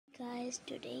guys,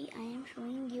 today I am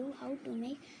showing you how to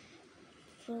make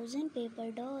frozen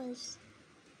paper dolls.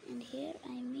 And here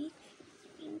I make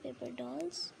frozen paper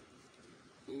dolls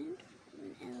and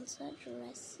Elsa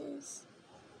dresses.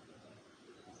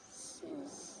 So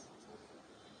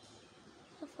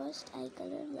first I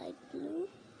color light blue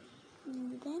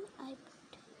and then I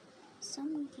put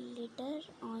some glitter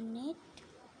on it.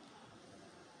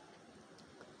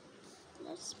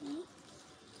 Let's make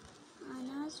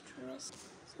Anna's dress.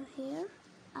 So here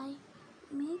I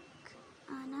make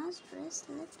Anna's dress.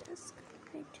 Let us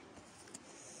color it.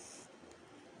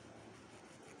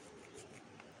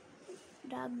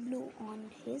 Dark blue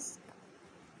on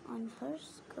her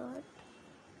skirt.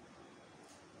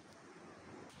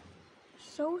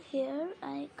 So here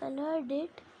I colored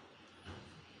it.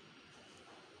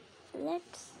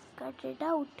 Let's cut it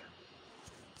out.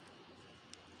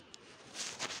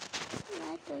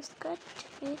 Let us cut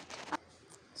it.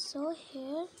 So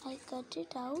here I cut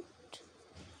it out.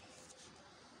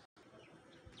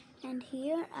 And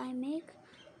here I make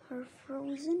her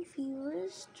frozen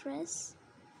fever's dress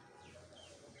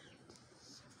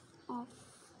of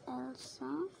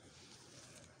Elsa.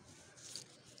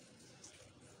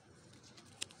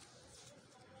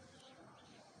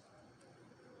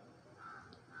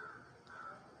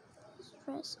 This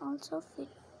dress also fit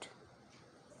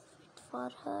for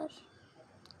her.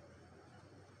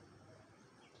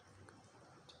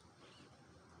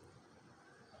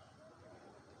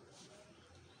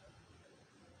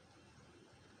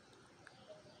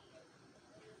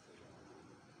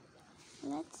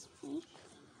 Let's make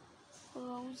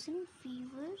frozen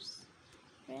fever's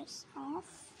dress of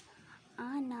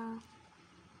Anna.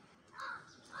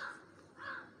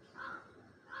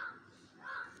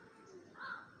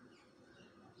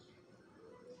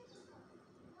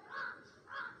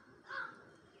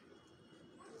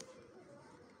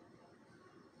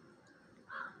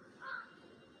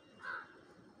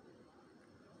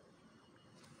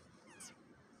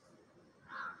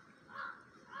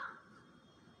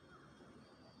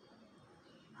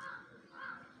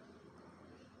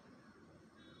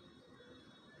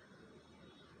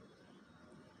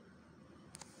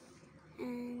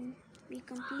 And we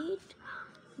complete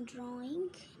drawing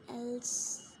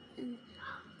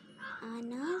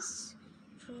Anna's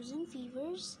frozen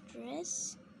fever's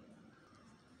dress.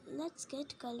 Let's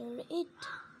get color it.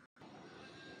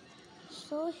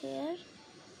 So here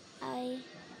I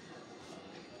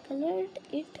colored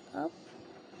it up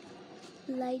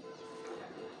like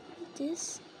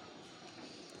this.